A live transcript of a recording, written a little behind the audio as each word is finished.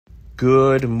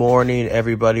Good morning,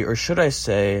 everybody, or should I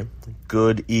say,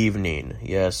 good evening.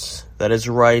 Yes, that is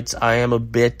right. I am a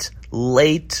bit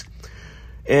late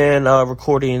in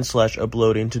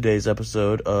recording/uploading today's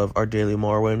episode of our Daily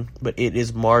Marwin, but it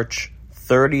is March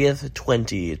 30th,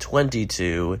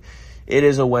 2022. It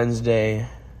is a Wednesday,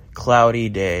 cloudy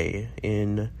day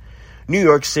in New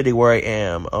York City, where I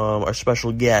am. Our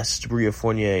special guest, Bria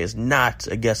Fournier, is not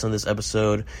a guest on this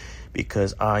episode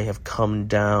because I have come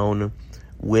down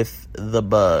with the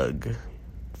bug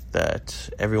that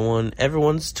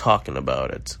everyone's talking about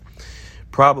it.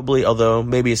 Probably, although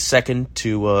maybe a second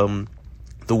to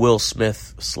the Will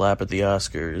Smith slap at the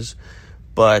Oscars.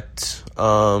 But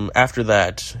after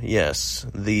that, yes,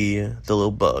 the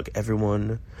little bug.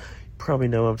 Everyone probably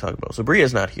know what I'm talking about. So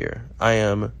Bria's not here. I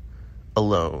am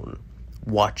alone,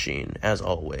 watching as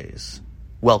always.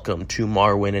 Welcome to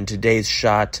Marwin, and today's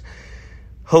shot,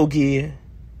 Hoagie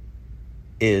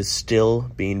is still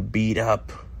being beat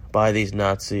up by these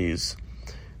Nazis.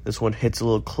 This one hits a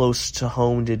little close to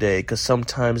home today, because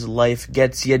sometimes life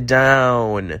gets you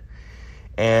down,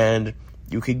 and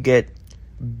you could get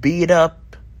beat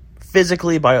up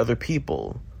physically by other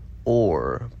people,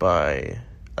 or by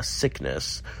a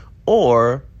sickness,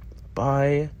 or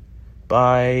by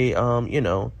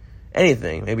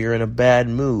anything. Maybe you're in a bad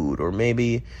mood, or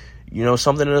maybe,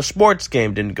 something in a sports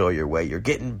game didn't go your way. You're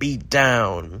getting beat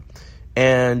down.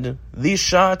 And these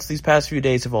shots, these past few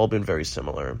days, have all been very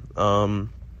similar. And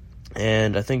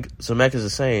I think Zemeckis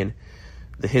is saying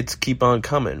the hits keep on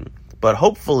coming. But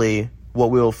hopefully what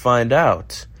we'll find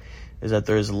out is that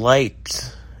there's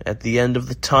light at the end of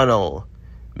the tunnel.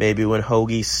 Maybe when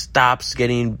Hoagie stops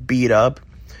getting beat up.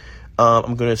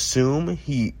 I'm going to assume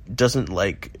he doesn't,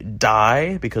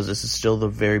 die, because this is still the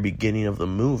very beginning of the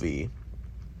movie.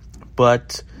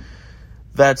 But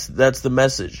that's the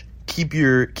message. Keep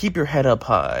your head up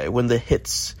high when the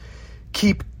hits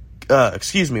keep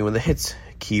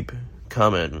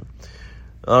coming.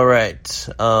 All right.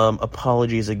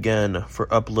 Apologies again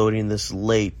for uploading this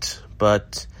late,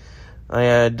 but I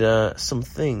had some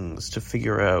things to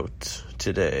figure out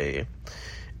today,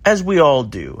 as we all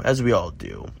do. And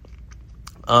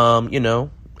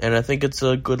I think it's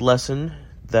a good lesson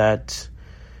that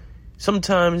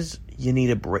sometimes you need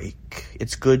a break.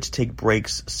 It's good to take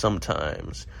breaks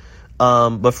sometimes.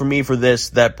 But for me, for this,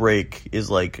 that break is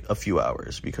like a few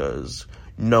hours, because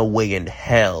no way in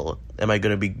hell am I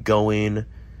going to be going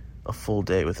a full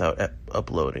day without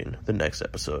uploading the next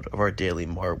episode of our Daily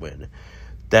Marwin.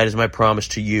 That is my promise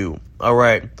to you. All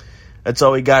right. That's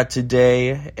all we got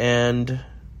today, and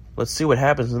let's see what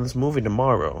happens in this movie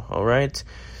tomorrow. All right.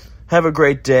 Have a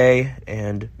great day,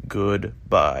 and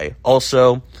goodbye.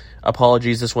 Also,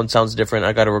 apologies, this one sounds different.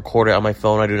 I got to record it on my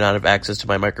phone. I do not have access to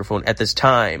my microphone at this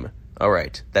time. All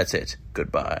right, that's it.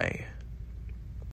 Goodbye.